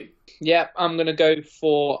start with you. Yeah, I'm going to go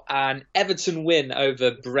for an Everton win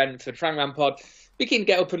over Brentford. Frank Lampard, we can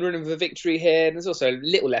get up and running with a victory here. And there's also a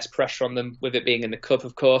little less pressure on them with it being in the Cup,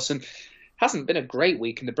 of course. And hasn't been a great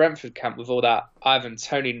week in the Brentford camp with all that Ivan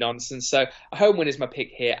Toney nonsense. So a home win is my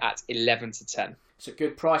pick here at 11 to 10. It's a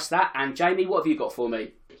good price, that. And Jamie, what have you got for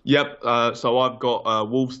me? Yep, so I've got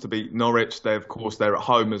Wolves to beat Norwich. They're at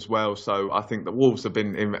home as well. So I think the Wolves have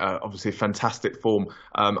been in obviously fantastic form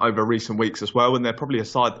over recent weeks as well. And they're probably a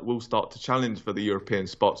side that will start to challenge for the European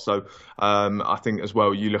spot. So I think as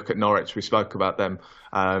well, you look at Norwich, we spoke about them.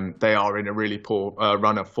 They are in a really poor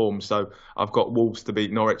run of form. So I've got Wolves to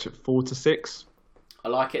beat Norwich at 4 to 6. I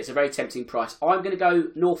like it. It's a very tempting price. I'm going to go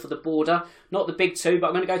north of the border. Not the big two, but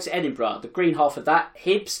I'm going to go to Edinburgh. The green half of that.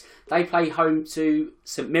 Hibs, they play home to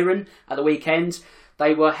St Mirren at the weekend.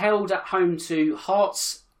 They were held at home to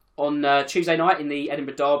Hearts on Tuesday night in the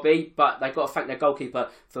Edinburgh Derby, but they've got to thank their goalkeeper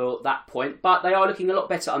for that point. But they are looking a lot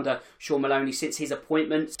better under Sean Maloney since his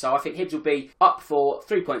appointment. So I think Hibs will be up for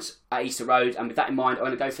 3 points at Easter Road. And with that in mind, I'm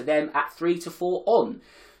going to go for them at 3-4 on.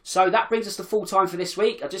 So that brings us to full time for this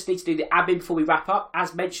week. I just need to do the admin before we wrap up.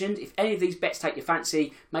 As mentioned, if any of these bets take your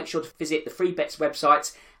fancy, make sure to visit the Free Bets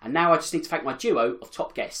website. And now I just need to thank my duo of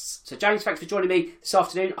top guests. So James, thanks for joining me this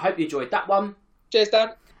afternoon. I hope you enjoyed that one. Cheers, Dan.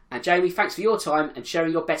 And Jamie, thanks for your time and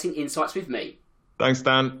sharing your betting insights with me. Thanks,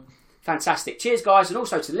 Dan. Fantastic. Cheers, guys, and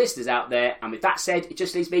also to the listeners out there. And with that said, it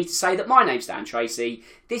just leaves me to say that my name's Dan Tracey.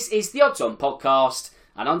 This is the Odds On Podcast.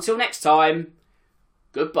 And until next time,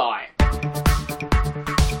 goodbye.